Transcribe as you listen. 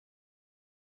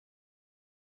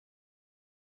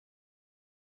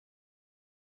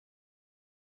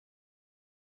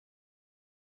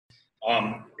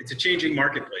It's a changing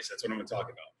marketplace. That's what I'm going to talk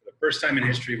about. For the first time in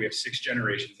history, we have 6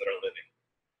 generations that are living,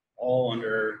 all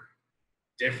under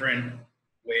different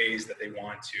ways that they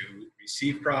want to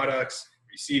receive products,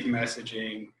 receive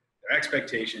messaging, their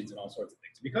expectations, and all sorts of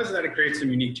things. Because of that, it creates some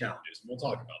unique challenges, and we'll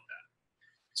talk about that.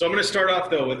 So I'm going to start off,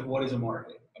 though, with what is a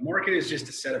market? A market is just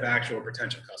a set of actual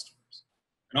potential customers.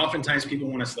 And oftentimes people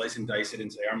want to slice and dice it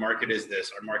and say, our market is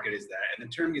this, our market is that, and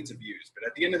the term gets abused. But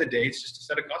at the end of the day, it's just a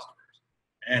set of customers.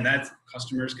 And that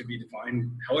customers could be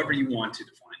defined however you want to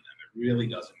define them. It really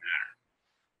doesn't matter.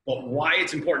 But why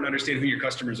it's important to understand who your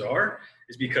customers are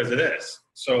is because of this.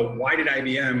 So why did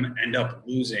IBM end up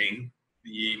losing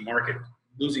the market,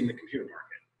 losing the computer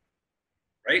market,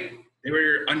 right? They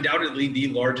were undoubtedly the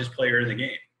largest player in the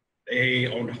game. They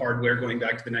owned hardware going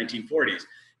back to the 1940s.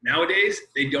 Nowadays,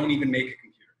 they don't even make a computer.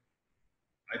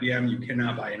 IBM, you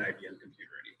cannot buy an IBM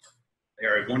computer anymore. They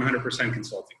are a 100%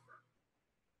 consulting firm.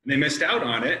 And they missed out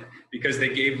on it because they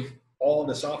gave all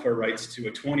the software rights to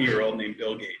a 20-year-old named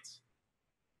Bill Gates.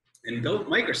 And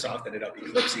Microsoft ended up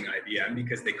eclipsing IBM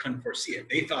because they couldn't foresee it.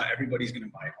 They thought everybody's going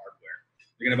to buy hardware.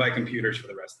 They're going to buy computers for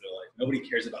the rest of their life. Nobody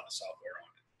cares about the software on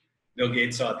it. Bill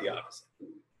Gates saw it the opposite.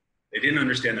 They didn't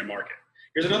understand their market.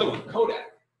 Here's another one, Kodak.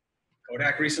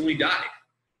 Kodak recently died.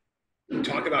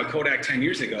 Talk about Kodak 10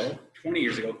 years ago, 20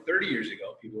 years ago, 30 years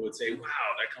ago, people would say, wow,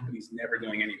 that company's never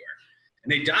going anywhere.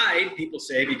 And they died, people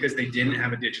say, because they didn't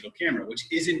have a digital camera, which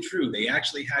isn't true. They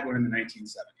actually had one in the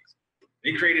 1970s.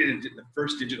 They created the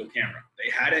first digital camera.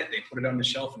 They had it, they put it on the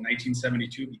shelf in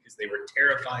 1972 because they were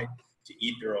terrified to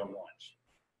eat their own lunch.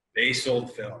 They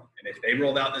sold film. And if they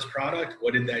rolled out this product,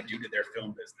 what did that do to their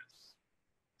film business?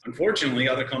 Unfortunately,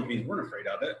 other companies weren't afraid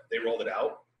of it. They rolled it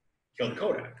out, killed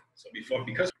Kodak. So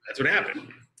because that's what happened.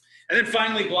 And then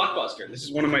finally, Blockbuster. This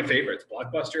is one of my favorites.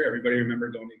 Blockbuster, everybody remember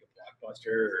going to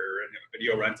Blockbuster or a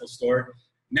video rental store?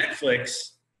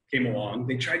 Netflix came along.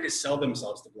 They tried to sell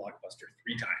themselves to Blockbuster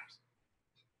 3 times.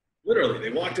 Literally, they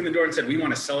walked in the door and said, we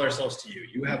want to sell ourselves to you.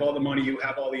 You have all the money, you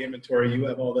have all the inventory, you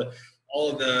have all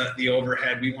of the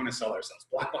overhead, we want to sell ourselves.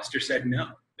 Blockbuster said no.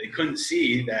 They couldn't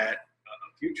see that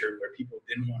a future where people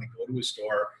didn't want to go to a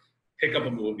store, pick up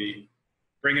a movie,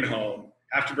 bring it home,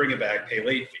 have to bring it back, pay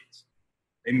late fees.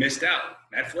 They missed out.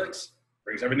 Netflix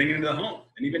brings everything into the home.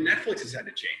 And even Netflix has had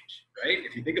to change, right?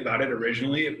 If you think about it,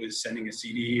 originally it was sending a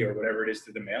CD or whatever it is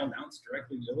through the mail. Now it's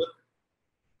directly delivered.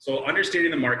 So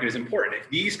understanding the market is important. If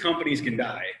these companies can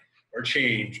die or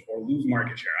change or lose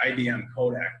market share, IBM,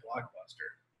 Kodak, Blockbuster,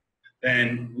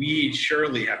 then we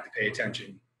surely have to pay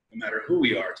attention, no matter who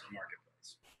we are, to the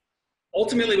marketplace.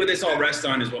 Ultimately, what this all rests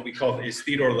on is what we call is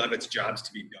Theodore Levitt's jobs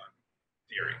to be done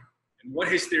theory. And what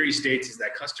his theory states is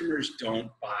that customers don't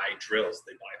buy drills,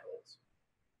 they buy holes.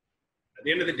 At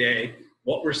the end of the day,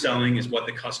 what we're selling is what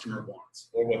the customer wants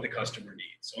or what the customer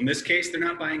needs. So in this case, they're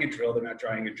not buying a drill, they're not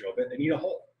buying a drill bit, they need a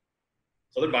hole.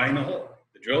 So they're buying the hole.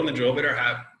 The drill and the drill bit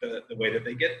are the way that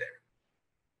they get there.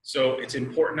 So it's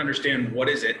important to understand what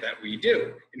is it that we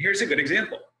do. And here's a good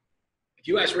example. If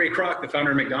you ask Ray Kroc, the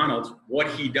founder of McDonald's, what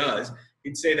he does,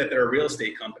 he'd say that they're a real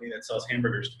estate company that sells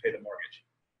hamburgers to pay the mortgage.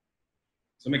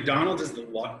 So McDonald's is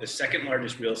the second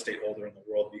largest real estate holder in the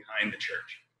world behind the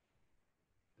church.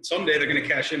 And someday they're going to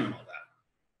cash in on all that.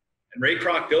 And Ray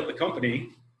Kroc built the company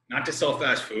not to sell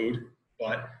fast food,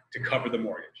 but to cover the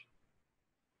mortgage.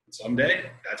 And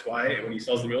someday, that's why when he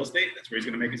sells the real estate, that's where he's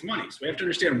going to make his money. So we have to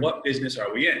understand what business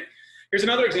are we in. Here's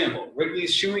another example.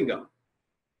 Wrigley's chewing gum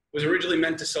was originally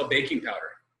meant to sell baking powder,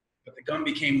 but the gum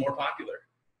became more popular.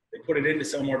 They put it in to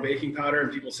sell more baking powder,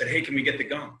 and people said, hey, can we get the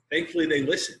gum? Thankfully, they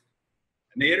listened.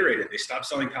 And they iterated. They stopped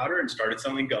selling powder and started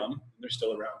selling gum, and they're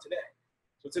still around today.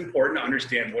 So it's important to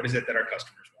understand what is it that our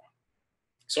customers want.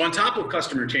 So on top of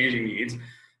customer changing needs,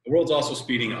 the world's also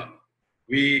speeding up.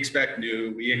 We expect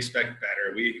new, we expect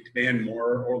better, we demand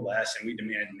more or less, and we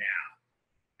demand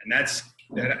now. And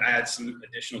that adds some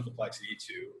additional complexity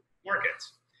to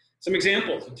markets. Some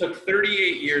examples. It took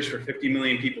 38 years for 50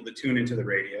 million people to tune into the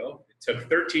radio. It took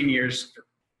 13 years for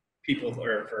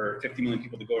 50 million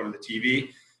people to go onto the TV.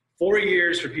 4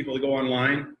 years for people to go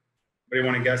online. Anybody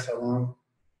want to guess how long?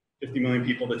 50 million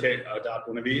people to adopt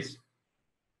one of these?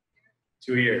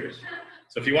 2 years.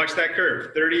 So if you watch that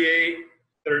curve, 38,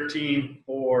 13,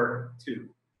 4, 2.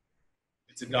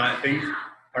 It's a thing.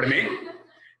 Pardon me?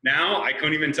 Now, I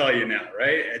couldn't even tell you now,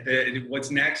 right?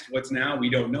 What's next, what's now, we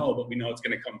don't know, but we know it's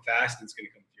going to come fast and it's going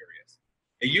to come furious.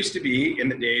 It used to be, in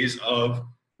the days of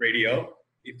radio,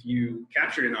 if you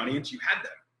captured an audience, you had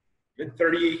them. You had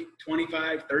 30,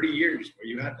 25, 30 years where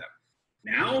you had them.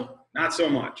 Now, not so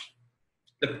much.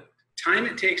 The time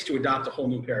it takes to adopt a whole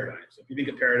new paradigm. So if you think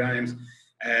of paradigms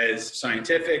as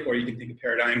scientific, or you can think of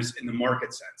paradigms in the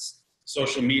market sense.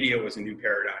 Social media was a new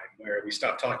paradigm where we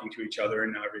stopped talking to each other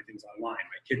and now everything's online.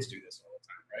 My kids do this all the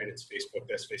time, right? It's Facebook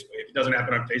this, Facebook. If it doesn't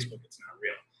happen on Facebook, it's not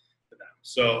real to them.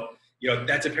 So,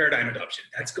 that's a paradigm adoption.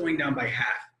 That's going down by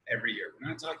half every year. We're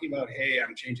not talking about, hey,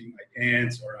 I'm changing my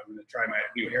pants or I'm going to try my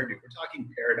new hairdo. We're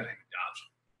talking paradigm adoption.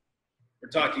 We're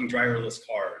talking driverless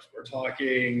cars. We're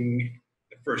talking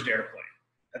the first airplane.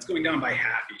 That's going down by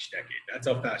half each decade. That's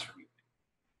how fast we're moving.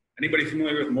 Anybody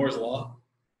familiar with Moore's Law?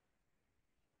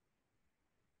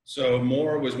 So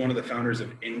Moore was one of the founders of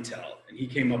Intel, and he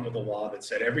came up with a law that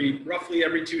said roughly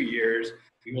every 2 years,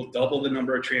 we will double the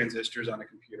number of transistors on a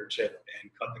computer chip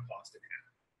and cut the cost in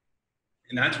half.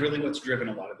 And that's really what's driven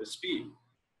a lot of the speed.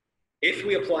 If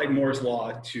we applied Moore's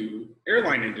Law to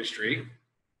airline industry,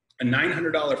 a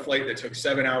 $900 flight that took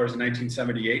 7 hours in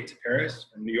 1978 to Paris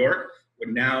from New York would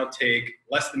now take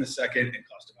less than a second and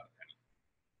cost about a penny.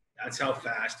 That's how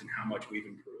fast and how much we've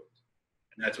improved.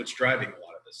 And that's what's driving a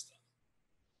lot of this stuff.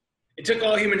 It took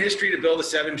all human history to build a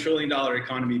 $7 trillion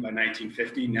economy by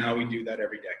 1950. Now we do that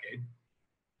every decade.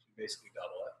 Basically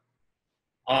double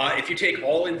it. If you take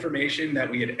all information that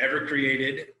we had ever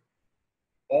created,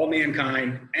 all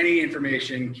mankind, any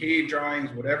information, cave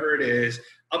drawings, whatever it is,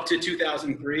 up to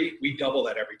 2003, we double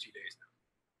that every 2 days now.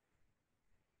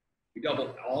 We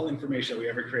double all information that we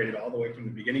ever created all the way from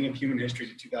the beginning of human history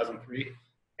to 2003,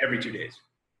 every 2 days.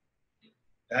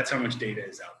 That's how much data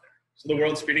is out there. So the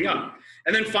world's speeding up.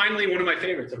 And then finally, one of my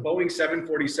favorites, a Boeing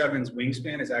 747's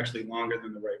wingspan is actually longer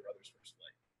than the Wright brothers' first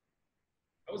flight.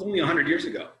 That was only 100 years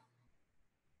ago.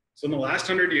 So in the last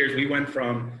 100 years, we went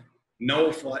from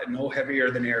no heavier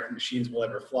than air machines will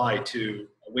ever fly to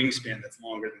a wingspan that's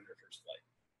longer than their first flight.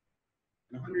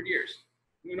 In 100 years.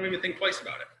 We don't even think twice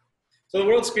about it. So the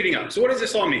world's speeding up. So what does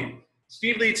this all mean?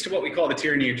 Speed leads to what we call the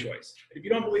tyranny of choice. If you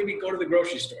don't believe me, go to the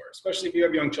grocery store, especially if you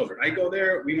have young children. I go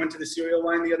there. We went to the cereal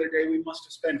line the other day. We must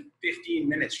have spent 15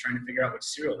 minutes trying to figure out which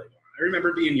cereal they want. I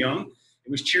remember being young.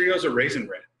 It was Cheerios or Raisin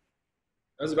Bran.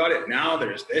 That was about it. Now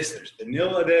there's this, there's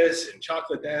vanilla this, and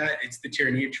chocolate that. It's the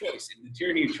tyranny of choice. And the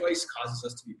tyranny of choice causes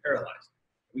us to be paralyzed.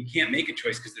 We can't make a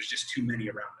choice because there's just too many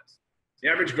around us. The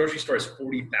average grocery store has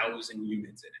 40,000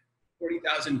 units in it.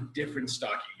 40,000 different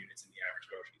stocking units in the average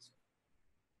grocery store.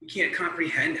 We can't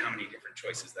comprehend how many different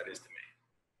choices that is to make.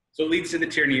 So it leads to the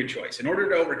tyranny of choice. In order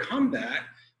to overcome that,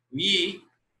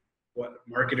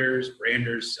 marketers,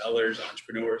 branders, sellers,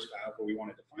 entrepreneurs, however we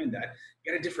want to define that,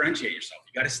 you got to differentiate yourself.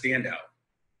 You got to stand out.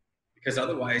 Because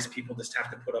otherwise, people just have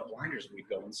to put up blinders and we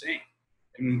go insane.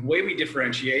 And the way we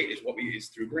differentiate is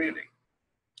through branding.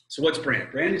 So what's brand?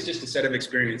 Brand is just a set of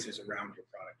experiences around your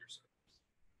product or service.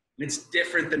 And it's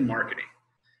different than marketing.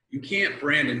 You can't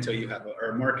brand until you have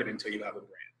or market until you have a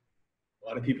brand. A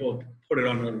lot of people put it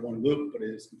on one loop, but it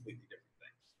is completely different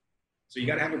things. So you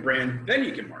got to have a brand, then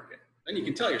you can market. Then you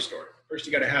can tell your story. First,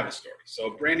 you got to have a story.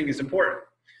 So branding is important.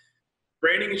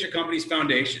 Branding is your company's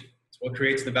foundation. It's what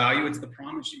creates the value. It's the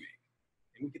promise you make.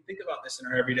 And we can think about this in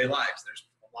our everyday lives. There's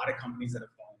a lot of companies that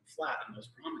have fallen flat on those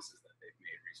promises that they've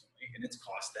made recently, and it's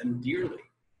cost them dearly.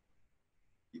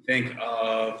 You think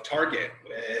of Target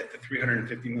with the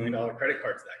 $350 million credit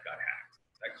cards that got hacked.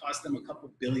 That cost them a couple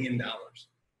 $2 billion in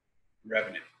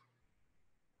revenue.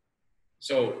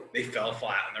 So they fell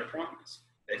flat on their promise.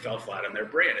 They fell flat on their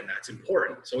brand, and that's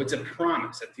important. So it's a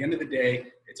promise. At the end of the day,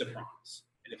 it's a promise.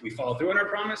 And if we follow through on our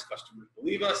promise, customers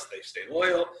believe us, they stay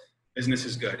loyal, business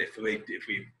is good. If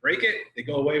we break it, they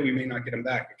go away, we may not get them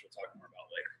back, which we'll talk more about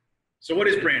later. So what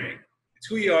is branding? It's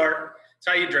who you are, it's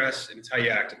how you dress, and it's how you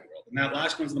act in the world. And that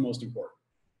last one's the most important.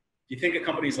 If you think of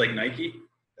companies like Nike,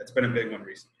 that's been a big one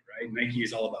recently, right? Nike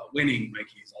is all about winning.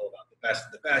 Nike is all about the best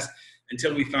of the best,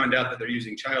 until we found out that they're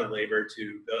using child labor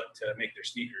to make their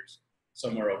sneakers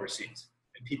somewhere overseas.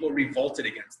 And people revolted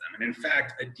against them. And in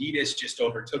fact, Adidas just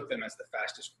overtook them as the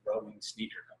fastest growing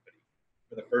sneaker company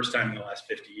for the first time in the last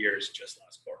 50 years, just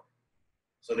last quarter.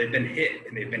 So they've been hit,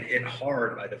 and they've been hit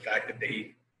hard by the fact that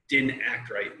they didn't act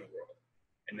right in the world,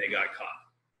 and they got caught.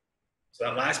 So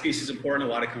that last piece is important.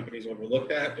 A lot of companies overlook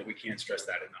that, but we can't stress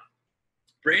that enough.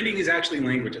 Branding is actually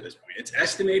language at this point. It's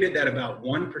estimated that about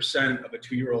 1% of a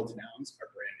 2-year-old's nouns are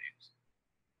brand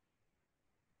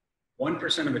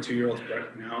names. 1% of a 2-year-old's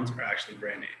nouns are actually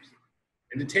brand names.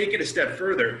 And to take it a step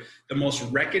further, the most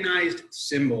recognized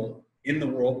symbol in the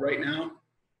world right now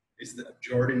is the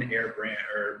Jordan Air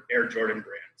Jordan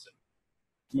brand symbol.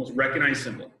 It's the most recognized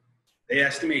symbol. They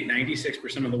estimate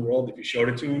 96% of the world, if you showed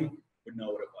it to them, would know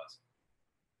what it was.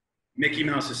 Mickey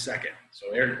Mouse is second.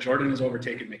 So Air Jordan has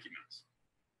overtaken Mickey Mouse.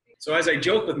 So as I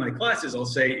joke with my classes, I'll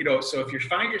say, so if you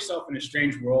find yourself in a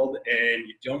strange world and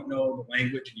you don't know the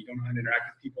language and you don't know how to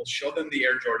interact with people, show them the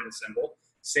Air Jordan symbol,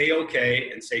 say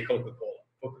okay, and say Coca-Cola.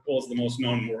 Coca-Cola cool is the most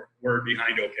known word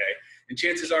behind okay. And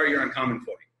chances are you're on common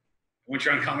footing. Once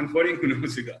you're on common footing, who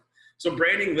knows to go? So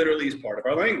branding literally is part of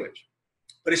our language,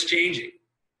 but it's changing.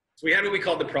 So we had what we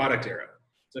called the product era.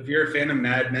 So if you're a fan of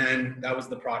Mad Men, that was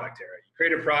the product era. You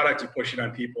create a product, you push it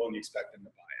on people, and you expect them to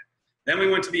buy it. Then we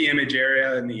went to the image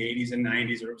era in the 80s and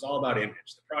 90s, where it was all about image.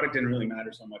 The product didn't really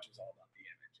matter so much. It was all about the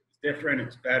image. It was different, it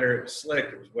was better, it was slick,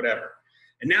 it was whatever.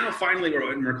 And now finally we're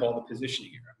what we're called the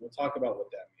positioning era. We'll talk about what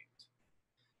that means.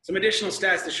 Some additional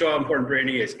stats to show how important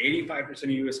branding is. 85% of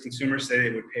US consumers say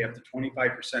they would pay up to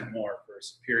 25% more for a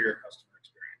superior customer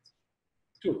experience.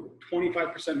 Dude,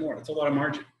 25% more, that's a lot of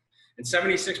margin. And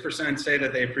 76% say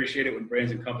that they appreciate it when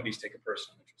brands and companies take a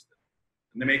personal interest in them.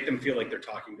 And they make them feel like they're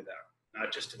talking to them,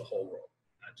 not just to the whole world,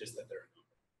 not just that they're a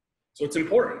number. So it's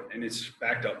important, and it's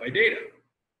backed up by data.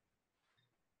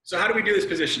 So how do we do this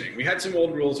positioning? We had some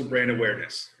old rules of brand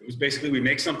awareness. It was basically we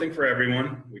make something for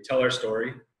everyone, we tell our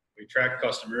story, we attract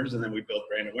customers, and then we build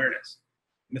brand awareness.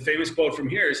 And the famous quote from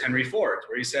here is Henry Ford's,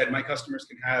 where he said, "My customers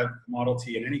can have the Model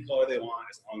T in any color they want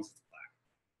as long as it's black."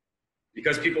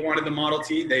 Because people wanted the Model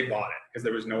T, they bought it because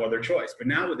there was no other choice. But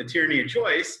now with the tyranny of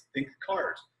choice, think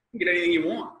cars. You can get anything you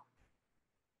want.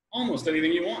 Almost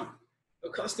anything you want.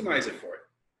 They'll customize it for you.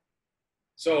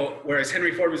 So whereas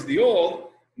Henry Ford was the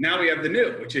old, now we have the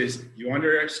new, which is you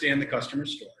understand the customer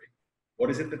story. What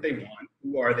is it that they want?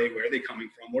 Who are they? Where are they coming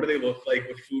from? What do they look like?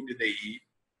 What food do they eat?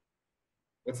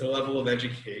 What's their level of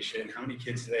education? How many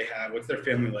kids do they have? What's their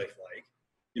family life like?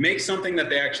 You make something that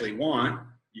they actually want.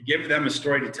 You give them a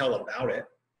story to tell about it.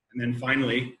 And then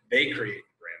finally, they create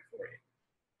the brand for you.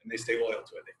 And they stay loyal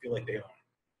to it. They feel like they own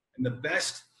it. And the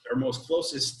best or most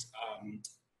closest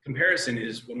comparison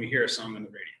is when we hear a song on the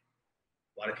radio.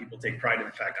 A lot of people take pride in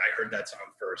the fact I heard that song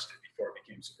first before it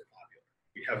became super popular.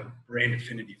 We have a brand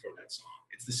affinity for that song.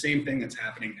 It's the same thing that's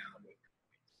happening now with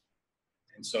companies.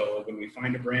 And so when we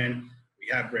find a brand, we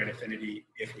have brand affinity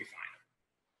if we find it.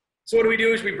 So what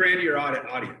do is we brand your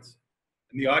audience.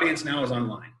 And the audience now is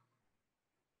online.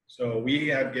 So we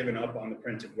have given up on the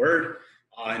printed word.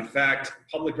 In fact,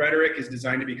 public rhetoric is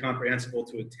designed to be comprehensible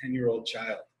to a 10-year-old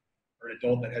child or an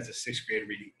adult that has a 6th grade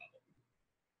reading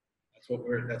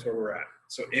level. That's where we're at.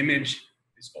 So image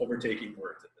is overtaking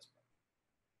words at this point.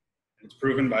 And it's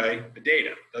proven by the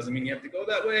data. Doesn't mean you have to go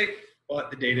that way, but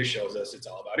the data shows us it's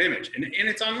all about image. And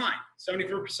it's online.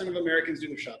 74% of Americans do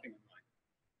their shopping online.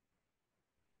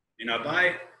 May not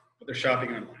buy, but they're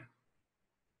shopping online.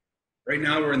 Right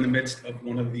now, we're in the midst of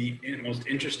one of the most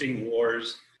interesting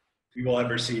wars we will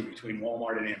ever see between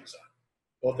Walmart and Amazon.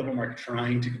 Both of them are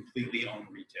trying to completely own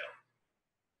retail.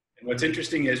 And what's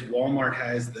interesting is Walmart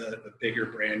has the bigger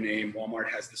brand name. Walmart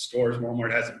has the stores.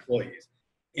 Walmart has employees.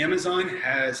 Amazon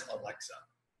has Alexa.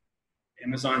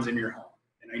 Amazon's in your home.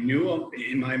 And I knew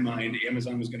in my mind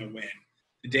Amazon was going to win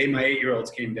the day my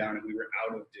 8-year-olds came down and we were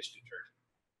out of dish detergent.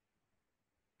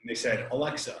 And they said,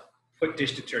 "Alexa, put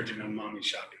dish detergent on mommy's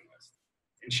shopping list."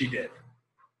 And she did.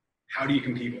 How do you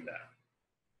compete with that?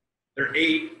 They're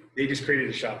 8. They just created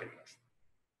a shopping list.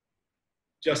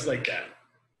 Just like that.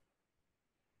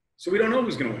 So we don't know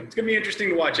who's going to win. It's going to be interesting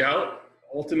to watch out.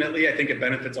 Ultimately, I think it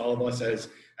benefits all of us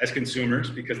as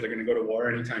consumers because they're going to go to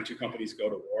war. Anytime two companies go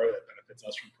to war, that benefits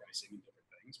us from pricing and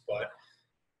different things. But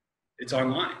it's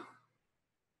online.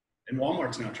 And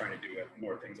Walmart's now trying to do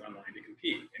more things online to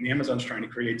compete. And Amazon's trying to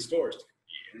create stores to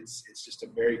compete. And it's just a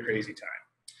very crazy time.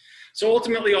 So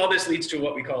ultimately, all this leads to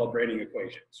what we call a branding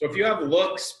equation. So if you have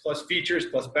looks plus features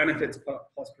plus benefits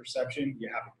plus perception, you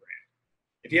have a brand.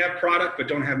 If you have product but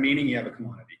don't have meaning, you have a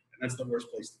commodity. And that's the worst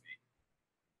place to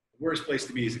be. The worst place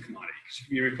to be is a commodity because you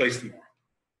can be replaced tomorrow.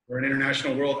 We're an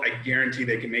international world. I guarantee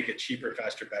they can make it cheaper,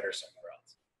 faster, better somewhere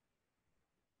else.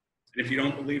 And if you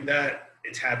don't believe that,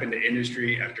 it's happened to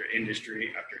industry after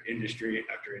industry after industry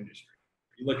after industry.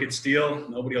 If you look at steel,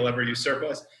 nobody will ever usurp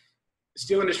us. The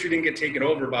steel industry didn't get taken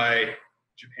over by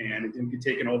Japan. It didn't get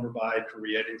taken over by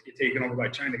Korea. It didn't get taken over by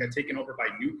China. It got taken over by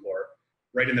Nucor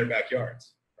right in their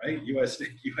backyards, right? US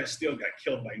Steel got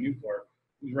killed by Nucor.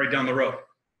 It was right down the road.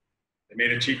 They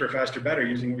made it cheaper, faster, better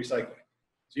using recycling.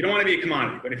 So you don't want to be a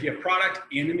commodity, but if you have product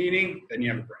and a meaning, then you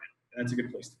have a brand. And that's a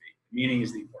good place to be. Meaning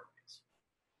is the important piece.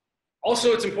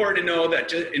 Also, it's important to know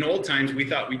that in old times, we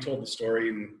thought we told the story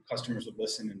and customers would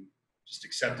listen and just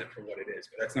accept it for what it is.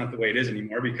 But that's not the way it is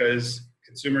anymore because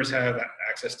consumers have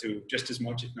access to just as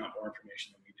much, if not more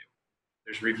information than we do.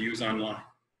 There's reviews online.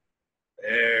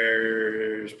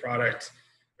 There's product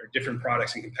or different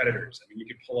products and competitors. I mean, you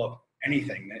could pull up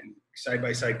anything and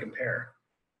side-by-side compare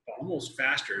almost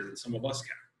faster than some of us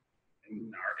can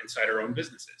inside our own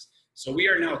businesses. So we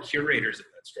are now curators of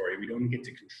that story. We don't get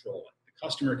to control it. The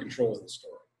customer controls the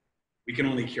story. we can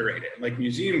only curate it. And like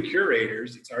museum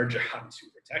curators, it's our job to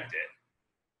protect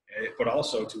it, but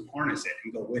also to harness it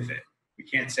and go with it. We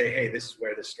can't say, hey, this is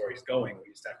where this story is going.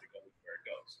 We just have to go with where it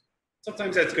goes.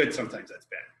 Sometimes that's good, sometimes that's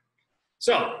bad.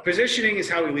 So positioning is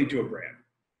how we lead to a brand.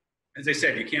 As I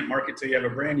said, you can't market till you have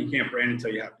a brand. You can't brand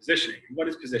until you have positioning. And what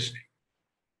is positioning?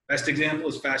 Best example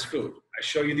is fast food. I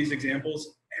show you these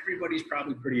examples. Everybody's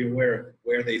probably pretty aware of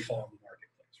where they fall in the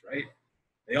marketplace, right?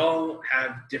 They all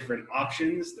have different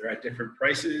options. They're at different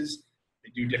prices.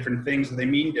 They do different things, and they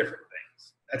mean different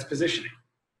things. That's positioning.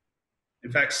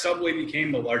 In fact, Subway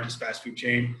became the largest fast food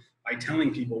chain by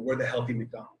telling people we're the healthy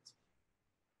McDonald's.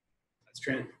 That's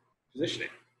positioning.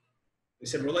 They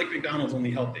said, we're like McDonald's,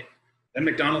 only healthy. Then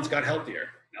McDonald's got healthier.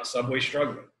 Now Subway's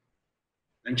struggling.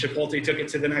 Then Chipotle took it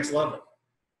to the next level.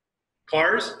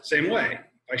 Cars, same way.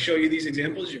 If I show you these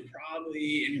examples, you're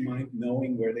probably in your mind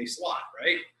knowing where they slot,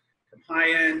 right? From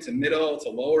high end to middle to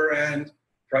lower end,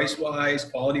 price-wise,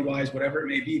 quality-wise, whatever it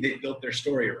may be, they built their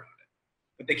story around it.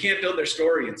 But they can't build their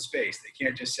story in space. They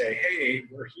can't just say, hey,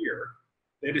 we're here.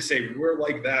 They just say, we're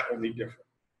like that, only different.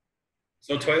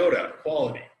 So Toyota,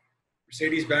 quality.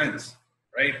 Mercedes-Benz,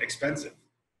 right? Expensive.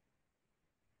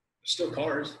 They're still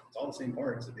cars. It's all the same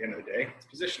parts at the end of the day. It's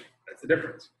positioning. That's the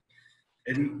difference.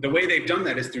 And the way they've done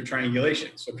that is through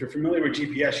triangulation. So if you're familiar with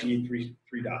GPS, you need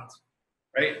three dots,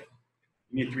 right?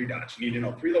 You need 3 dots. You need to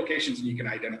know 3 locations and you can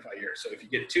identify yours. So if you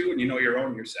get 2 and you know your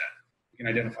own, you're set. You can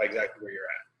identify exactly where you're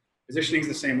at. Positioning is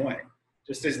the same way.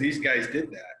 Just as these guys did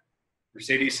that,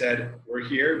 Mercedes said, we're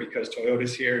here because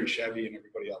Toyota's here and Chevy and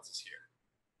everybody else is here.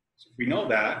 So if we know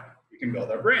that, we can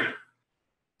build our brand.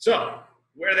 So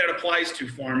where that applies to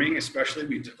farming, especially,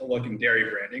 we took a look in dairy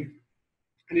branding.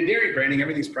 And in dairy branding,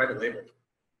 everything's private label,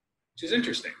 which is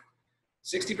interesting.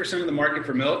 60% of the market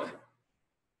for milk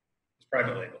is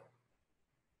private label.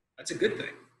 That's a good thing.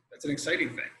 That's an exciting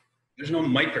thing. There's no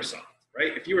Microsoft,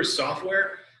 right? If you were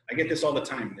software, I get this all the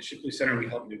time. In the Shipley Center, we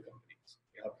help new companies.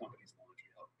 We help companies launch. We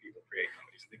help people create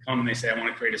companies. They come and they say, I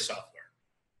want to create a software.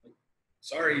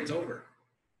 Sorry, it's over.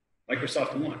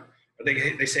 Microsoft won. But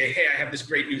they say, hey, I have this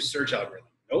great new search algorithm.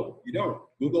 Nope, you don't.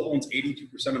 Google owns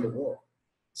 82% of the world.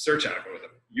 Search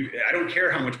algorithm. I don't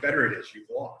care how much better it is. You've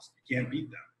lost. You can't beat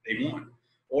them. They won.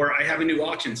 Or I have a new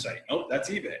auction site. Nope, that's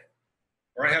eBay.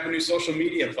 Or I have a new social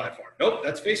media platform. Nope,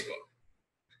 that's Facebook.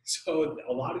 So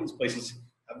a lot of these places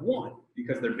have won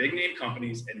because they're big name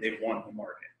companies and they've won the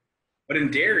market. But in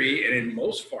dairy and in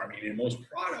most farming and in most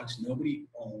products, nobody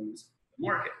owns the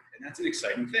market. And that's an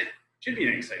exciting thing. It should be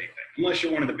an exciting thing, unless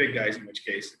you're one of the big guys, in which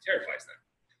case it terrifies them.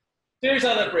 Here's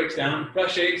how that breaks down.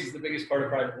 Fresh eggs is the biggest part of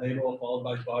private label, followed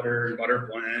by butter and butter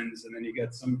blends, and then you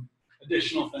get some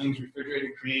additional things, refrigerated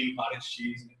cream, cottage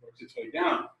cheese, and it works its way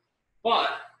down.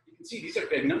 But you can see these are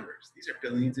big numbers. These are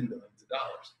billions and billions of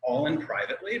dollars, all in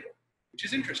private label, which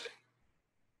is interesting.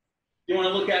 You want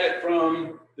to look at it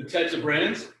from the types of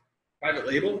brands. Private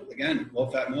label, again,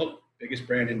 low-fat milk, biggest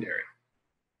brand in dairy.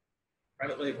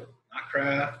 Private label, not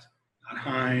Kraft, not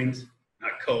Heinz,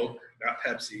 not Coke, not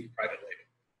Pepsi, private label.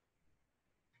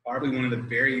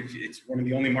 Probably it's one of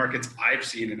the only markets I've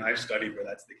seen and I've studied where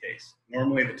that's the case.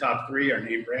 Normally the top 3 are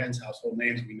name brands, household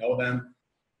names, we know them.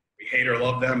 We hate or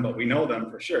love them, but we know them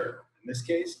for sure. In this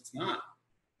case, it's not.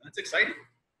 That's exciting.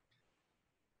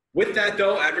 With that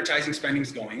though, advertising spending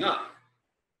is going up.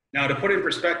 Now to put in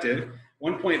perspective,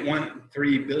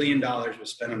 $1.13 billion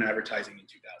was spent on advertising in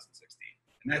 2016.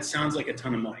 And that sounds like a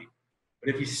ton of money.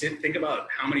 But if you think about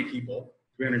how many people,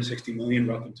 360 million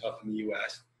rough and tough in the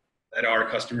US, that are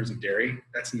customers of dairy,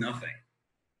 that's nothing.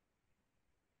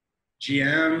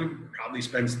 GM probably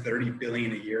spends $30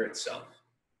 billion a year itself.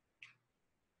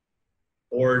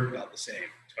 Ford, about the same.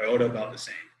 Toyota, about the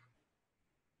same.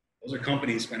 Those are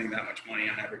companies spending that much money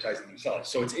on advertising themselves.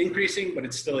 So it's increasing, but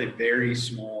it's still a very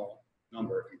small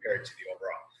number compared to the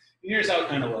overall. And here's how it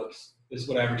kind of looks. This is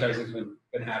what advertising's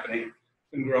been happening.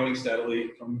 It's been growing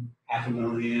steadily from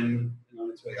 500,000 and on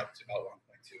its way up to about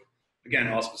 1.2. Again,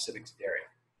 all specific to dairy.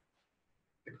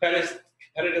 The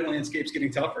competitive landscape's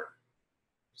getting tougher.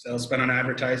 Sales spent on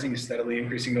advertising is steadily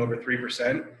increasing to over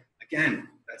 3%. Again,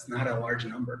 that's not a large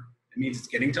number. It means it's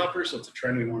getting tougher, so it's a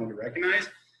trend we wanted to recognize.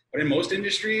 But in most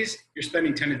industries, you're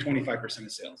spending 10 to 25%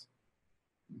 of sales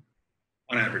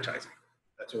on advertising.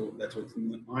 That's what's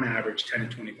on average, 10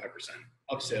 to 25%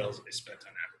 of sales is spent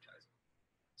on advertising.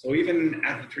 So even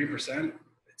at the 3%,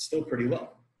 it's still pretty low.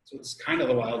 So it's kind of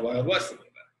the wild, wild west a little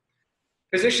bit.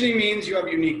 Positioning means you have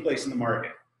a unique place in the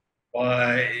market.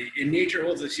 But in nature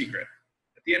holds a secret.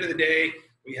 At the end of the day,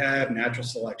 we have natural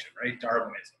selection, right?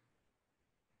 Darwinism.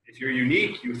 If you're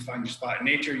unique, you find your spot in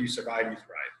nature, you survive, you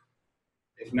thrive.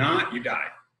 If not, you die.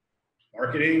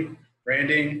 Marketing,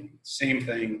 Branding, same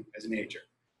thing as nature.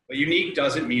 But unique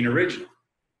doesn't mean original.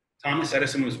 Thomas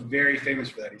Edison was very famous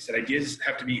for that. He said ideas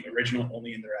have to be original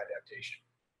only in their adaptation.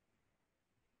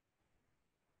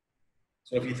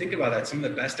 So if you think about that, some of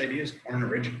the best ideas aren't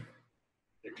original.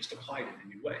 They're just applied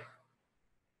in a new way,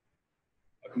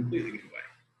 a completely new way.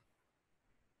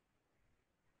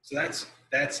 So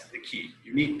that's the key.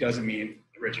 Unique doesn't mean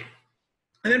original.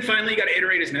 And then finally, you got to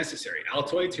iterate as necessary.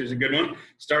 Altoids, here's a good one.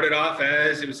 Started off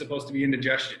as it was supposed to be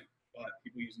indigestion, but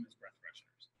people use them as breath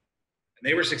fresheners. And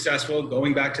they were successful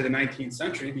going back to the 19th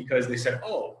century because they said,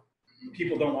 oh,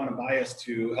 people don't want to buy us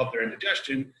to help their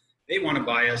indigestion. They want to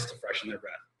buy us to freshen their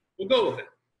breath. We'll go with it.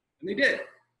 And they did.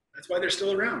 That's why they're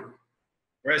still around.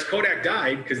 Whereas Kodak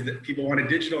died because people wanted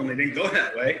digital and they didn't go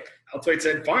that way. Altoid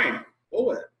said, fine, go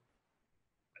with it.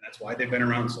 And that's why they've been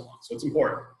around so long. So it's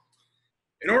important.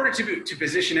 In order to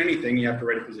position anything, you have to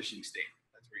write a positioning statement.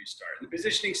 That's where you start. And the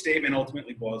positioning statement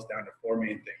ultimately boils down to four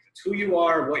main things. It's who you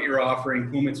are, what you're offering,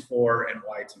 whom it's for, and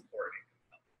why it's important.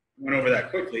 I went over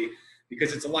that quickly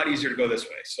because it's a lot easier to go this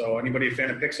way. So anybody a fan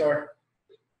of Pixar?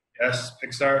 Yes,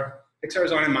 Pixar.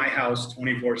 Pixar's on in my house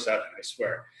 24/7, I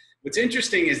swear. What's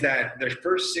interesting is that their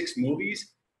first 6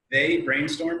 movies, they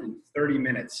brainstormed in 30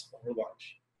 minutes over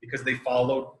lunch because they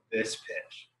followed this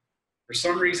pitch. For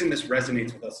some reason, this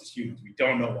resonates with us as humans. We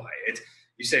don't know why.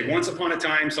 You say, once upon a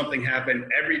time, something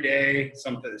happened. Every day,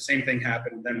 the same thing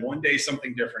happened. Then one day,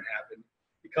 something different happened.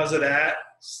 Because of that,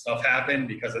 stuff happened.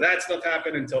 Because of that, stuff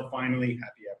happened until finally,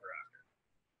 happy ever after.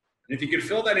 And if you could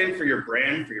fill that in for your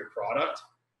brand, for your product,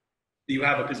 you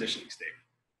have a positioning statement.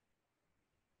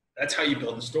 That's how you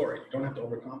build a story. You don't have to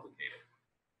overcomplicate it.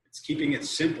 It's keeping it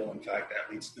simple. In fact,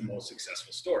 that leads to the most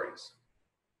successful stories.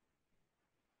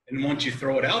 And once you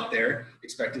throw it out there,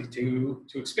 expect it to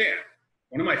expand.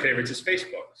 One of my favorites is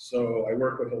Facebook. So I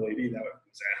work with a lady that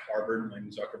was at Harvard when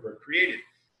Zuckerberg created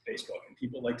Facebook. And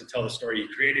people like to tell the story.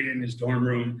 He created it in his dorm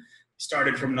room. He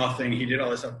started from nothing. He did all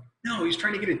this stuff. No, he was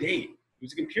trying to get a date. He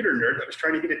was a computer nerd that was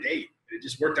trying to get a date. It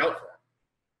just worked out for him.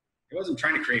 He wasn't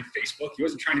trying to create Facebook. He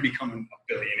wasn't trying to become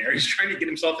a billionaire. He was trying to get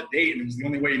himself a date, and it was the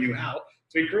only way he knew how.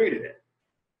 So he created it.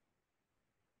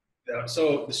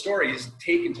 So the story is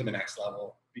taken to the next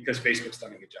level because Facebook's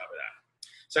done a good job of that.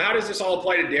 So how does this all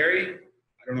apply to dairy?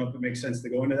 I don't know if it makes sense to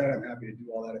go into that. I'm happy to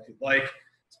do all that if you'd like,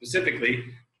 specifically.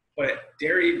 But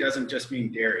dairy doesn't just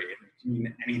mean dairy. It can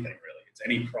mean anything, really. It's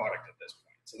any product at this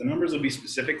point. So the numbers will be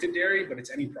specific to dairy, but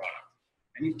it's any product.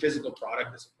 Any physical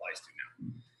product this applies to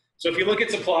now. So if you look at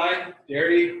supply,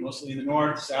 dairy, mostly in the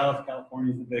north, south,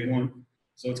 California is the big one.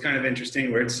 So it's kind of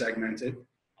interesting where it's segmented.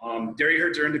 Dairy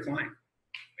herds are in decline.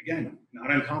 Again,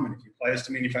 not uncommon. If you apply this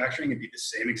to manufacturing, it'd be the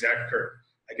same exact curve.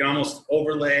 I can almost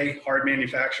overlay hard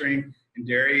manufacturing and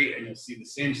dairy, and you'll see the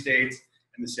same states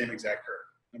and the same exact curve.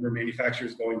 Number of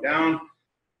manufacturers going down,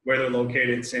 where they're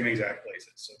located, same exact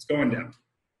places. So it's going down.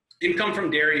 Income from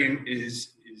dairy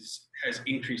has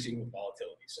increasing with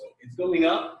volatility. So it's going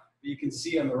up. You can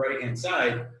see on the right-hand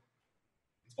side,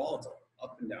 it's volatile,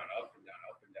 up and down, up and down,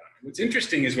 up and down. And what's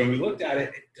interesting is when we looked at it,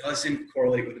 it doesn't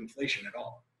correlate with inflation at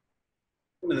all.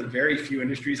 One of the very few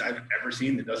industries I've ever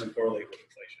seen that doesn't correlate with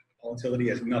inflation. Volatility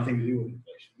has nothing to do with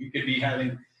inflation. We could be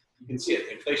having, you can see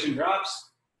it, inflation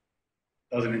drops,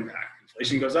 doesn't impact.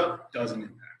 Inflation goes up, doesn't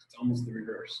impact. It's almost the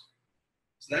reverse.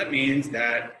 So that means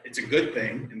that it's a good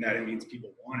thing and that it means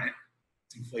people want it.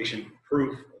 It's inflation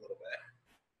proof.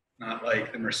 Not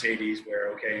like the Mercedes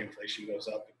where, okay, inflation goes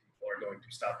up and people are going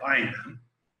to stop buying them.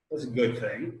 That's a good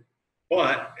thing,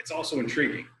 but it's also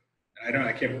intriguing. And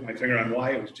I can't put my finger on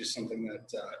why. It was just something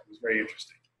that was very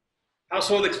interesting.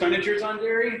 Household expenditures on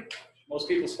dairy. Most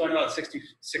people spend about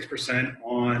 66%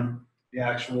 on the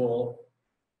actual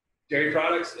dairy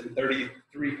products and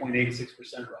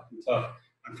 33.86% rough and tough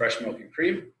on fresh milk and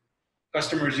cream.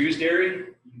 Customers use dairy.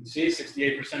 You can see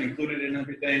 68% included in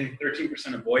everything,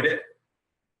 13% avoid it.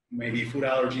 Maybe food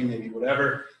allergy, maybe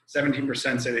whatever.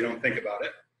 17% say they don't think about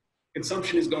it.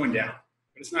 Consumption is going down,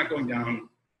 but it's not going down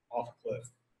off a cliff.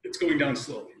 It's going down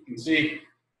slowly. You can see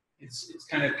it's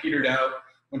kind of petered out,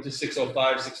 went to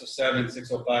 605, 607,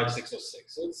 605,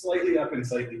 606. So it's slightly up and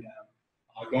slightly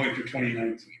down, going through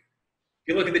 2019. If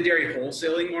you look at the dairy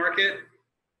wholesaling market,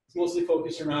 it's mostly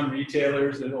focused around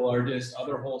retailers. They're the largest,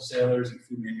 other wholesalers, and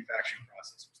food manufacturing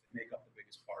processors. They make up the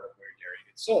biggest part of where dairy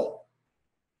gets sold.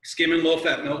 Skim and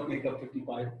low-fat milk make up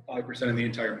 55% of the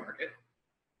entire market.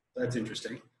 That's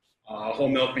interesting. Whole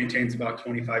milk maintains about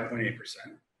 25.8%.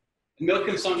 And milk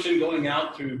consumption going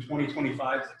out through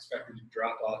 2025 is expected to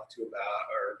drop off to about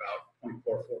 0.44%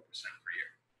 per year.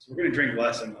 So we're going to drink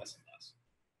less and less and less.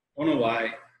 Don't know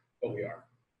why, but we are.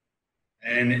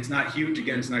 And it's not huge.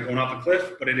 Again, it's not going off a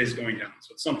cliff, but it is going down.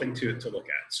 So it's something to look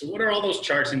at. So what are all those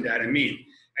charts and data mean?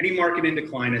 Any market in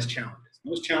decline has challenges.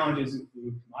 And those challenges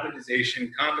include commoditization,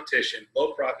 competition,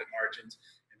 low profit margins,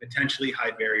 and potentially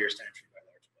high barriers to entry by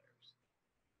large players.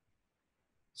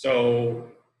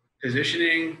 So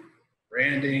positioning,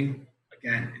 branding,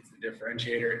 again, it's the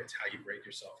differentiator. It's how you break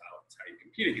yourself out. It's how you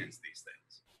compete against these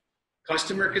things.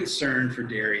 Customer concern for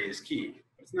dairy is key.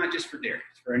 But it's not just for dairy.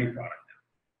 It's for any product.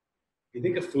 If you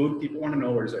think of food, people want to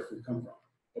know, where does their food come from?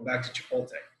 Go back to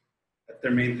Chipotle. That's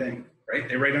their main thing, right?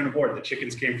 They write on a board, the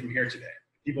chickens came from here today.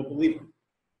 People believe them.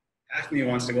 Half of me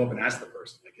wants to go up and ask the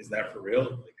person, like, is that for real? Like,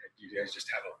 do you guys just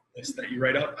have a list that you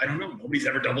write up? I don't know. Nobody's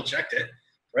ever double checked it,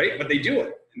 right? But they do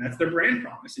it. And that's their brand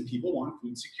promise. And people want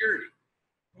food security.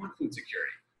 We want food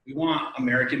security. We want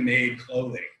American-made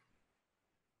clothing.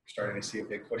 We're starting to see a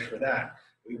big push for that.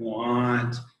 We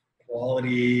want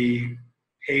quality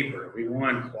paper, we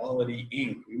want quality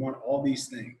ink, we want all these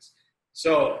things.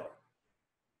 So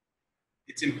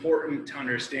it's important to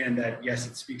understand that, yes,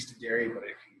 it speaks to dairy, but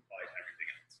it can apply to everything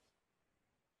else.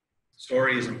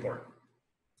 Story is important.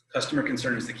 Customer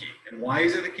concern is the key. And why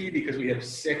is it the key? Because we have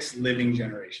 6 living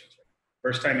generations.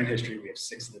 First time in history, we have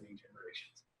 6 living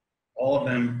generations. All of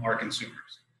them are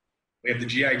consumers. We have the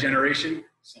GI generation,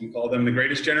 some call them the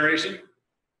greatest generation.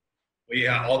 We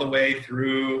all the way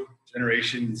through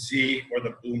Generation Z, or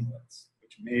the boomlets,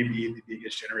 which may be the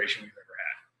biggest generation we've ever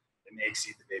had. It may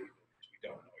exceed the baby boomers. We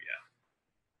don't know yet,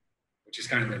 which is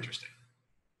kind of interesting.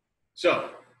 So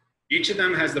each of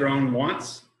them has their own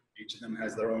wants. Each of them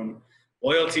has their own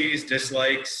loyalties,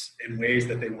 dislikes, and ways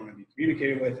that they want to be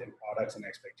communicated with, and products and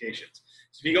expectations.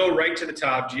 So if you go right to the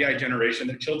top, GI generation,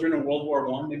 the children of World War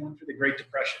I, they went through the Great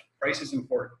Depression. Price is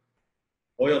important.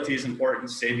 Loyalty is important.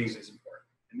 Savings is important.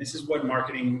 And this is what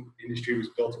marketing industry was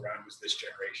built around, was this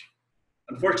generation.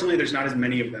 Unfortunately, there's not as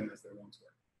many of them as there once were.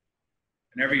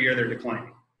 And every year they're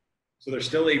declining. So they're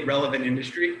still a relevant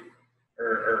industry,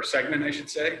 or segment, I should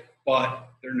say, but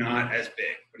they're not as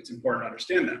big. But it's important to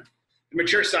understand that. The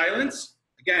mature silence,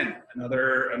 again,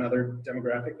 another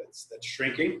demographic that's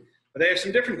shrinking, but they have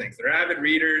some different things. They're avid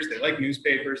readers, they like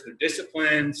newspapers, they're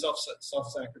disciplined,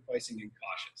 self-sacrificing, and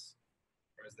cautious.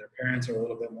 Whereas their parents are a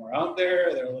little bit more out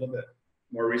there, they're a little bit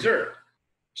more reserved,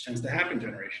 which tends to happen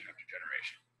generation after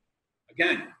generation.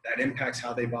 Again, that impacts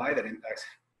how they buy, that impacts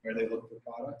where they look for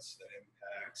products, that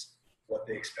impacts what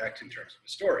they expect in terms of a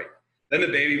story. Then the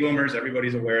baby boomers,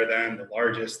 everybody's aware of them, the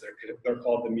largest, they're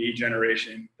called the me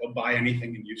generation. They'll buy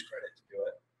anything and use credit to do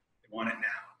it. They want it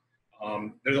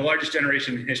now. They're the largest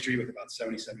generation in history with about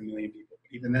 77 million people.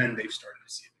 But even then, they've started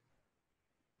to see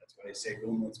it. That's why they say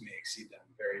boomlets may exceed them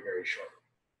very, very shortly.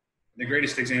 The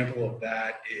greatest example of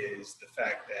that is the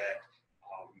fact that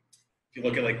if you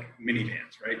look at like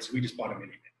minivans, right? So we just bought a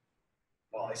minivan.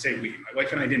 Well, I say we, my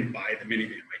wife and I didn't buy the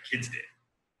minivan, my kids did,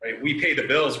 right? We pay the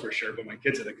bills for sure, but my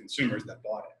kids are the consumers that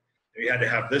bought it. We had to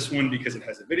have this one because it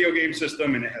has a video game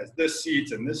system and it has this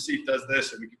seats and this seat does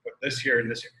this and we can put this here and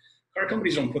this here. Car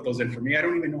companies don't put those in for me. I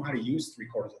don't even know how to use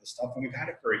 3/4 of the stuff and we've had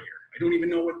it for a year. I don't even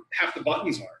know what half the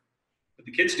buttons are, but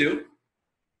the kids do.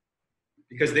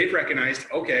 Because they've recognized,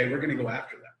 okay, we're going to go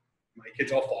after them. My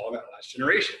kids all follow that last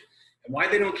generation. And why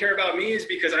they don't care about me is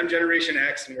because I'm Generation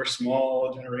X and we're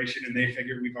small generation and they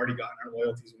figure we've already gotten our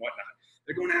loyalties and whatnot.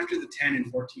 They're going after the 10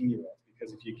 and 14-year-olds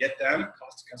because if you get them,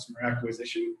 cost of customer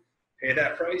acquisition, pay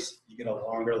that price, you get a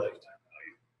longer lifetime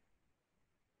value.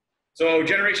 So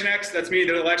Generation X, that's me,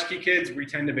 they're the latchkey kids. We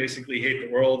tend to basically hate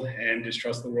the world and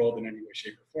distrust the world in any way,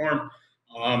 shape, or form.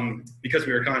 Because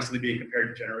we were constantly being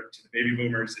compared to the baby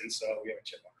boomers, and so we have a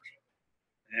chip on our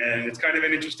shoulder. And it's kind of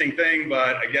an interesting thing,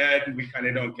 but again, we kind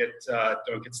of don't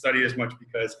get studied as much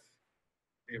because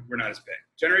we're not as big.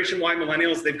 Generation Y,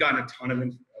 millennials, they've gotten a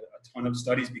ton of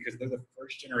studies because they're the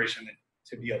first generation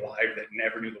to be alive that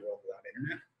never knew the world without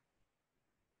internet,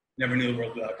 never knew the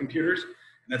world without computers,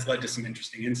 and that's led to some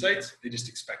interesting insights. They just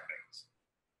expect things.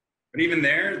 But even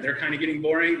they're kind of getting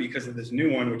boring because of this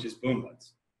new one, which is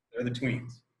boomlets. They're the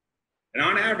tweens. And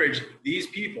on average, these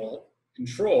people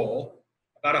control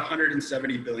about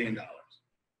 $170 billion. That's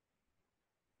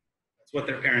what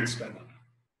their parents spend on them.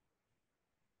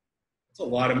 That's a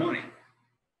lot of money.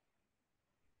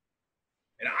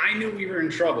 And I knew we were in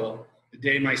trouble the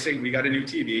day we got a new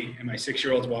TV and my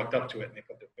 6-year-olds walked up to it and they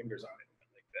put their fingers on it and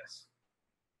went like this.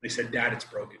 They said, "Dad, it's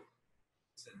broken."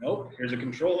 I said, "Nope, here's a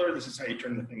controller. This is how you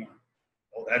turn the thing on."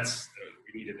 "Oh,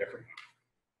 we need a different one."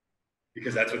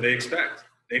 Because that's what they expect.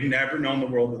 They've never known the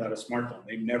world without a smartphone.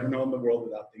 They've never known the world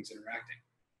without things interacting.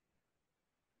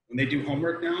 When they do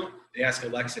homework now, they ask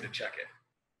Alexa to check it.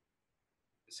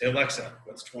 They say, "Alexa,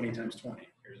 what's 20 times 20?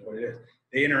 Here's what it is."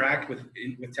 They interact with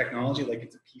technology like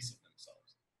it's a piece of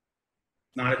themselves.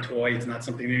 It's not a toy. It's not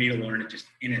something they need to learn. It just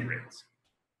integrates.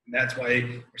 And that's why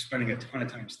we're spending a ton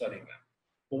of time studying them.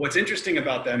 But what's interesting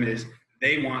about them is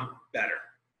they want better.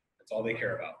 That's all they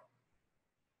care about.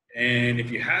 And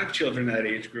if you have children in that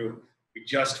age group, we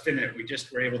just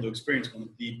were able to experience one of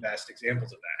the best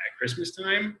examples of that. At Christmas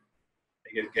time,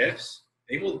 they get gifts.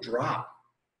 They will drop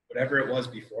whatever it was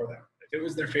before them. If it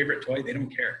was their favorite toy, they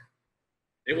don't care.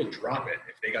 They will drop it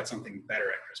if they got something better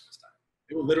at Christmas time.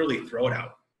 They will literally throw it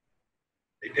out.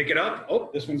 They pick it up. Oh,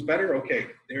 this one's better. Okay.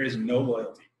 There is no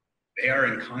loyalty. They are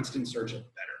in constant search of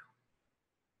better.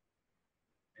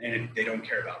 And they don't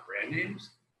care about brand names.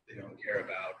 They don't care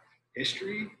about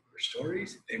history or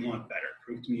stories. They want better.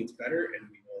 Prove to me it's better, and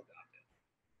we will adopt it.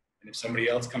 And if somebody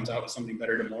else comes out with something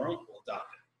better tomorrow, we'll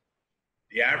adopt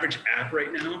it. The average app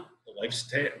right now,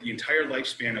 the entire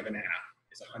lifespan of an app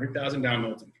is 100,000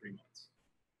 downloads in 3 months.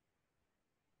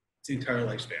 It's the entire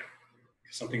lifespan.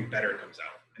 Because something better comes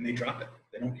out, and they drop it.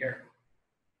 They don't care.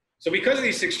 So because of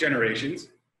these 6 generations,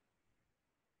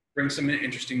 bring some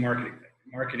interesting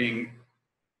marketing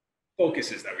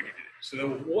focuses that we need to do. So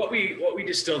what we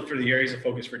distilled for the areas of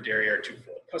focus for dairy are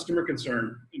twofold: customer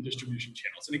concern and distribution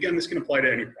channels. And again, this can apply to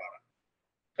any product.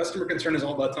 Customer concern is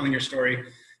all about telling your story,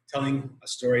 telling a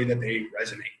story that they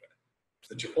resonate with.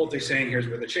 The Chipotle saying, here's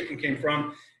where the chicken came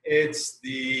from. It's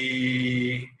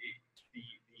the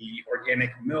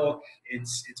organic milk.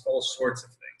 It's all sorts of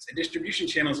things. And distribution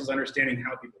channels is understanding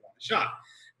how people want to shop.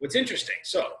 What's interesting,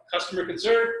 so customer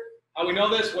concern, how we know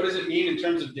this, what does it mean in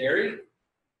terms of dairy?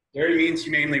 Dairy means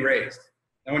humanely raised.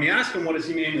 Now, when you ask them what is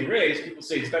humanely raised, people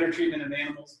say it's better treatment of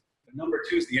animals. But number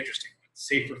 2 is the interesting one: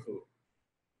 safer food.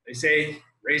 They say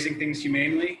raising things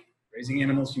humanely, raising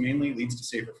animals humanely leads to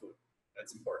safer food.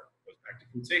 That's important. It goes back to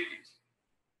food safety.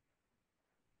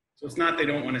 So it's not they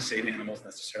don't want to save animals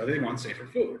necessarily. They want safer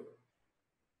food.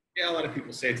 Yeah, a lot of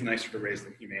people say it's nicer to raise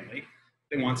them humanely.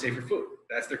 They want safer food.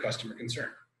 That's their customer concern.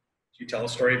 If you tell a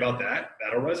story about that,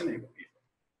 that'll resonate with people.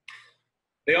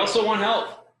 They also want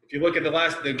health. If you look at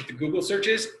the Google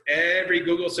searches, every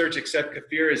Google search except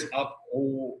kefir is up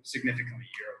significantly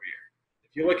year over year.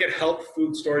 If you look at health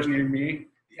food stores near me,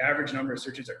 the average number of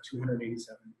searches are 287% up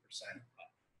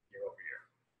year over year.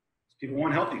 So people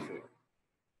want healthy food.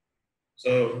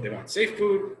 So they want safe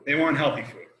food, they want healthy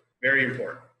food. Very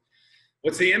important.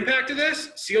 What's the impact of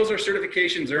this? Seals or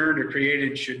certifications earned or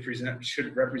created should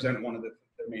represent one of their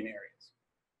main areas.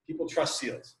 People trust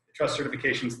seals. They trust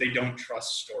certifications. They don't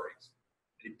trust stories.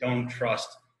 They don't trust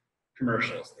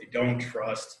commercials. They don't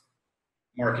trust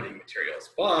marketing materials.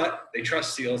 But they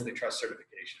trust seals. They trust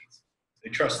certifications. They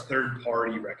trust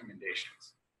third-party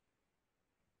recommendations.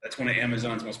 That's one of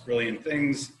Amazon's most brilliant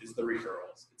things, is the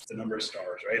referrals. It's the number of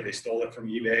stars, right? They stole it from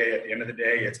eBay. At the end of the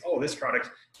day, it's, oh, this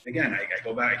product. Again,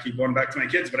 I keep going back to my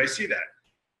kids, but I see that.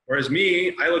 Whereas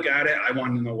me, I look at it, I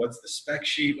want to know what's the spec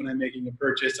sheet when I'm making a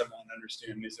purchase. I want to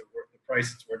understand, is it worth the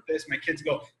price? It's worth this. My kids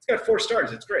go, it's got 4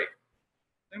 stars. It's great.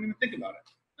 I don't even think about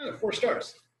it. Oh, 4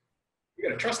 stars. You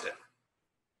got to trust it.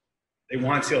 They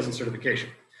want sales and certification.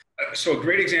 So a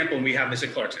great example, and we have this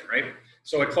at Clarkson, right?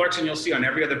 So at Clarkson, you'll see on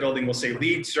every other building, we'll say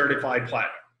LEED certified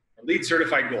platinum or LEED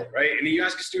certified gold, right? And then you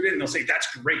ask a student and they'll say, that's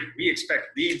great. We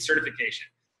expect LEED certification.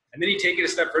 And then you take it a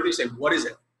step further, you say, what is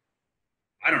it?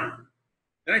 I don't know.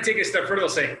 Then I take it a step further, they'll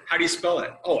say, how do you spell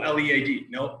it? Oh, L-E-A-D.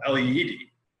 No,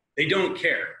 L-E-E-D. They don't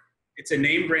care. It's a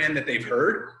name brand that they've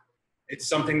heard. It's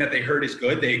something that they heard is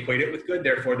good. They equate it with good,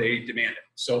 therefore they demand it.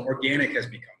 So organic has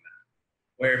become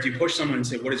that. Where if you push someone and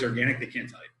say, what is organic? They can't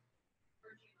tell you.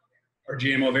 Or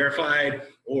GMO verified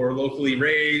or locally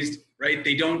raised, right?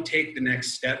 They don't take the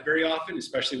next step very often,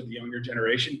 especially with the younger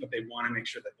generation, but they want to make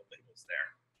sure that the label's there.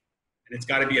 And it's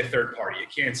got to be a third party. You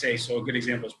can't say, so a good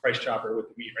example is Price Chopper with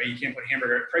the meat, right? You can't put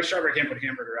Price Chopper can't put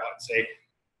hamburger out and say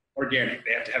organic.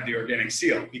 They have to have the organic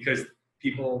seal because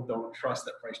people don't trust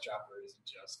that Price Chopper isn't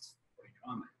just putting it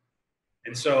on there.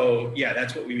 And so, yeah,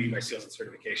 that's what we mean by seals and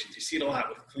certifications. You see it a lot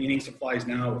with cleaning supplies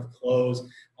now, with clothes.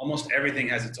 Almost everything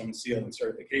has its own seal and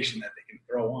certification that they can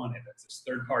throw on it. That's this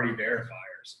third-party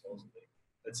verifier, supposedly,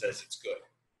 that says it's good.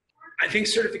 I think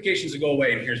certifications will go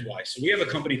away, and here's why. So we have a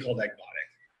company called Agbotic,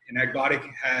 and Agbotic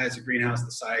has a greenhouse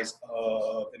the size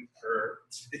of,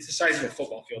 it's the size of a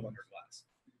football field under glass,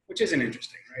 which isn't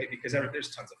interesting, right? Because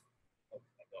there's tons of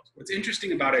those. What's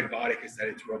interesting about Agbotic is that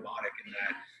it's robotic in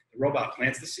that the robot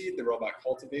plants the seed, the robot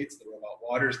cultivates, the robot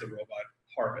waters, the robot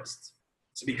harvests.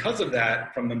 So because of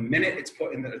that, from the minute it's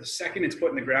put in the second it's put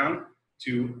in the ground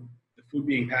to the food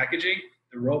being packaging,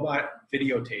 the robot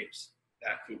videotapes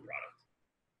that food product.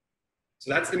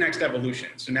 So that's the next evolution.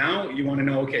 So now you want to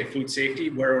know, okay, food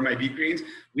safety, where are my beet greens?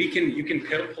 You can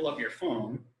pull up your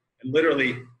phone and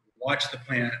literally watch the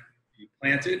plant be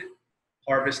planted,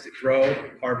 harvest it, grow,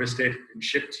 harvest it, and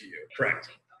shipped to you. Correct.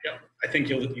 Yep. I think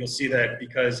you'll see that,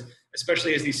 because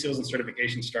especially as these seals and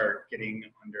certifications start getting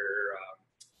under,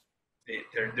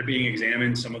 they're being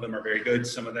examined. Some of them are very good.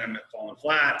 Some of them have fallen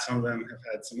flat. Some of them have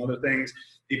had some other things.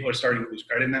 People are starting to lose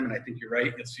credit in them, and I think you're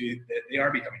right. You'll see that they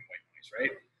are becoming white noise,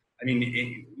 right? I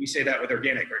mean, we say that with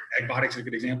organic. Agbotics is a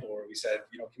good example where we said,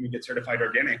 you know, can we get certified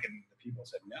organic? And the people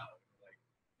said no. Like,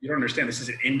 you don't understand. This is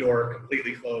an indoor,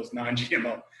 completely closed,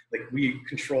 non-GMO. Like, we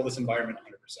control this environment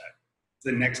 100%. It's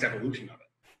the next evolution of it.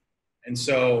 And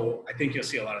so I think you'll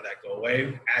see a lot of that go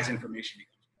away as information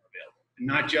becomes more available. And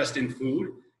not just in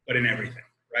food, but in everything,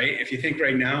 right? If you think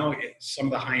right now, some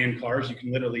of the high-end cars, you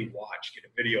can literally watch, get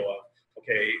a video of,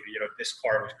 okay, you know, this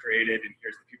car was created and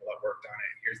here's the people that worked on it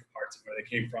and here's the parts and where they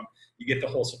came from. You get the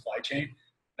whole supply chain.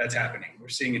 That's happening. We're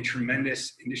seeing a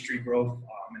tremendous industry growth,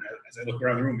 and as I look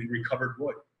around the room, in recovered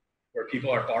wood, where people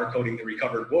are barcoding the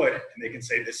recovered wood and they can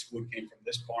say this wood came from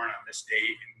this barn on this date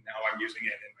and now I'm using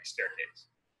it in my staircase.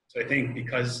 So I think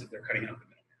because they're cutting out the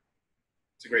middleman.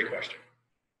 It's a great question.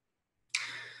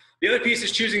 The other piece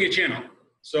is choosing a channel.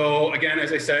 So again,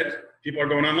 as I said, people are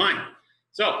going online.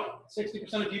 So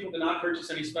 60% of people did not purchase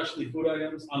any specialty food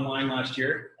items online last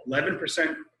year.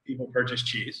 11% of people purchased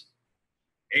cheese.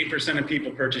 8% of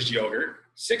people purchased yogurt.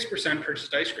 6%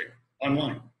 purchased ice cream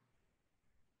online.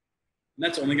 And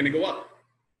that's only going to go up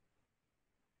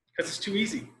because it's too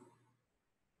easy.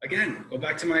 Again, go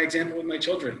back to my example with my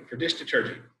children for dish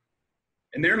detergent.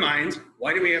 In their minds,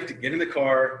 why do we have to get in the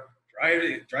car,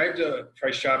 drive to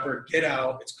Price Chopper, get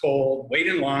out, it's cold, wait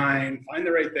in line, find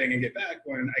the right thing, and get back,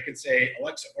 when I could say,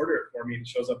 Alexa, order it for me, and it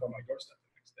shows up on my doorstep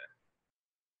the next day.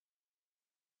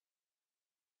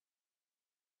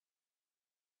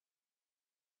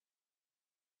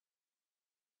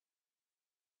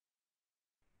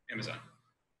 Amazon.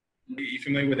 Are you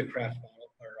familiar with a Kraft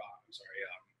bottle, or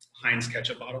Heinz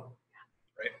ketchup bottle?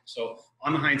 Right? So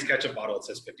on the Heinz ketchup bottle, it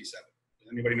says 57. Does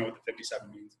anybody know what the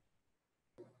 57 means?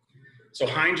 So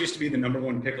Heinz used to be the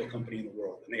 #1 pickle company in the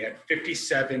world, and they had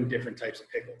 57 different types of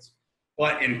pickles.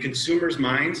 But in consumers'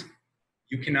 minds,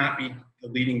 you cannot be the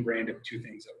leading brand of two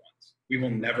things at once. We will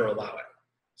never allow it.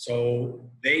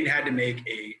 So they had to make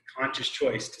a conscious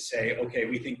choice to say, okay,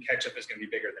 we think ketchup is going to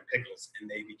be bigger than pickles, and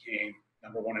they became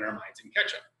 #1 in our minds in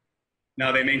ketchup.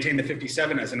 Now they maintain the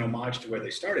 57 as an homage to where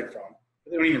they started from,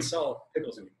 but they don't even sell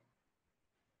pickles anymore.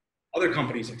 Other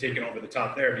companies have taken over the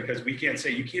top there, because we can't say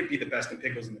you can't be the best in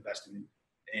pickles and the best in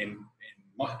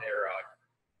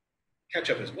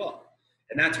ketchup as well.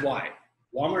 And that's why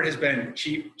Walmart has been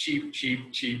cheap, cheap,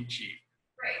 cheap, cheap, cheap.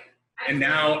 Right. And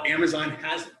now Amazon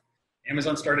has it.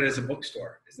 Amazon started as a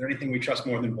bookstore. Is there anything we trust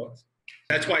more than books?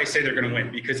 That's why I say they're going to win,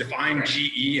 because if I'm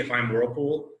GE, if I'm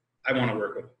Whirlpool, I want to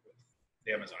work with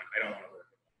Amazon. I don't want to work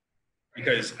with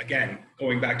them. Because again,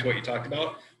 going back to what you talked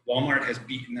about, Walmart has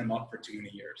beaten them up for too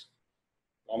many years.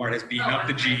 Walmart has beaten up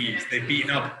the GEs. They've beaten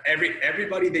up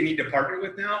everybody they need to partner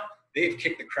with now. They've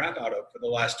kicked the crap out of for the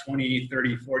last 20,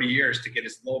 30, 40 years to get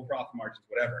as low profit margins,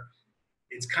 whatever.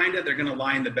 It's kind of, they're going to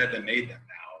lie in the bed that made them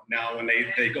now. Now, when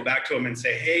they go back to them and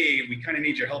say, hey, we kind of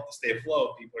need your help to stay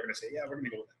afloat, people are going to say, yeah, we're going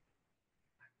to go with them.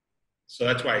 So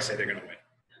that's why I say they're going to win.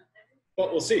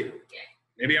 But we'll see.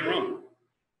 Maybe I'm wrong.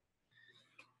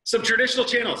 Some traditional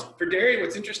channels. For dairy,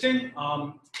 what's interesting,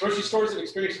 grocery stores have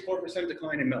experienced a 4%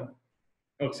 decline in milk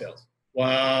sales,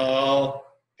 while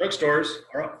drugstores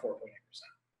are up 4.8%.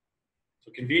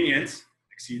 So convenience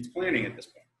exceeds planning at this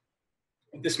point.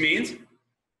 What this means,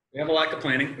 we have a lack of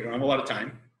planning. We don't have a lot of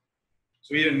time.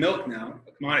 So even milk now,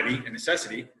 a commodity, a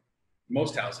necessity, in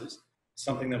most houses, is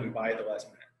something that we buy at the last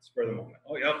minute, spur of the moment.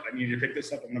 Oh, yep, I need you to pick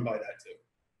this up. I'm going to buy that too.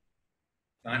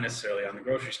 Not necessarily on the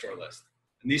grocery store list.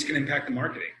 And these can impact the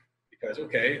marketing. Because,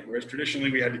 okay, whereas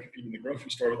traditionally we had to compete in the grocery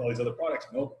store with all these other products,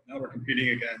 nope, now we're competing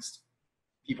against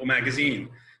People Magazine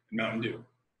and Mountain Dew.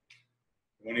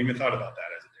 We wouldn't even thought about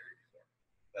that as a dairy before.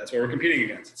 That's what we're competing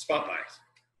against. It's spot buys.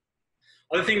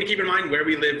 Other thing to keep in mind, where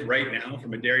we live right now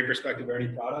from a dairy perspective or any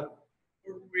product,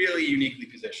 we're really uniquely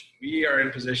positioned. We are in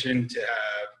position to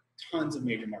have tons of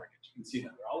major markets. You can see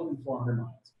them. They're all within 400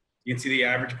 miles. You can see the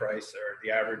average price or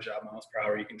the average miles per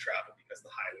hour you can travel because of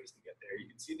the highways to get there. You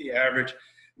can see the average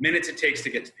minutes it takes to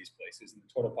get to these places and the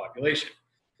total population.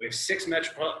 We have 6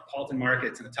 metropolitan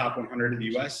markets in the top 100 of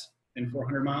the US in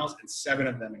 400 miles and 7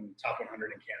 of them in the top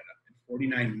 100 in Canada and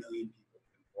 49 million people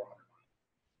in 400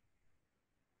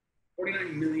 miles.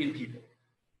 49 million people.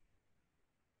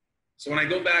 So when I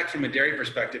go back from a dairy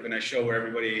perspective and I show where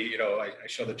everybody, I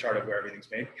show the chart of where everything's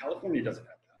made, California doesn't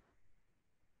have that.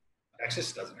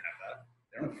 Texas doesn't have that.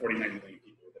 They don't have 49 million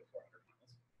people within 400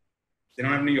 miles. They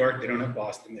don't have New York. They don't have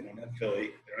Boston. They don't have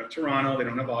Philly. They don't have Toronto. They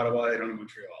don't have Ottawa. They don't have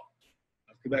Montreal.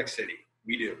 They have Quebec City.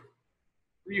 We do.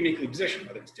 We're uniquely positioned,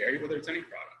 whether it's dairy, whether it's any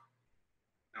product.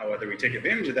 Now, whether we take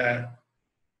advantage of that,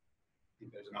 I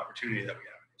think there's an opportunity that we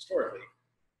haven't historically,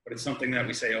 but it's something that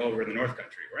we say, oh, we're the North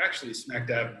Country. We're actually smack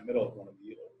dab in the middle of one of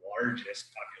the largest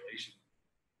population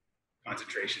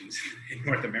concentrations in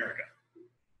North America.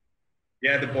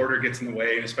 Yeah, the border gets in the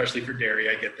way, and especially for dairy,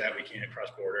 I get that we can't cross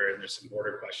border, and there's some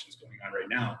border questions going on right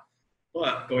now.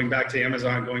 But going back to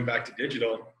Amazon, going back to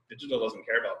digital doesn't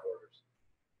care about borders.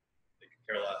 They can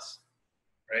care less,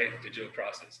 right? Digital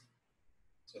crosses.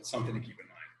 So it's something to keep in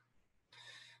mind.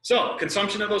 So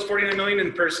consumption of those 49 million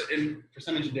in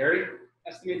percentage of dairy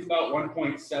estimates about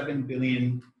 1.7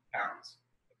 billion pounds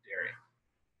of dairy.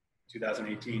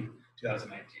 2018,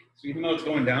 2019. So even though it's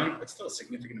going down, it's still a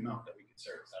significant amount that we can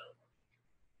service out of.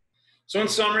 So in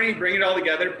summary, bring it all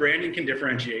together. Branding can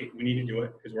differentiate. We need to do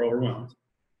it because we're overwhelmed.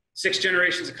 6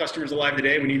 generations of customers alive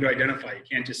today, we need to identify. You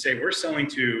can't just say, we're selling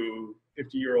to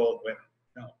 50-year-old women.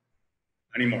 No, not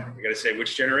anymore. We got to say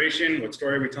which generation, what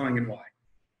story are we telling, and why.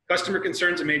 Customer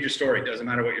concern's a major story. Doesn't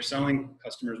matter what you're selling,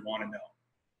 customers want to know.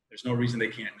 There's no reason they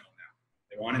can't know now.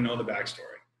 They want to know the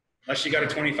backstory. Unless you got a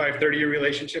 25, 30-year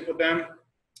relationship with them,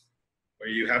 where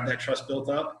you have that trust built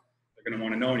up, they're going to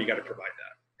want to know, and you got to provide that.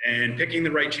 And picking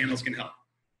the right channels can help.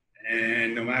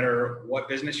 And no matter what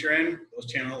business you're in, those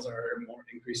channels are more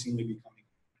increasingly becoming.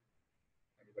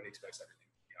 Everybody expects everything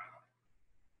to be online.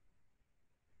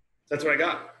 That's what I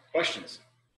got. Questions?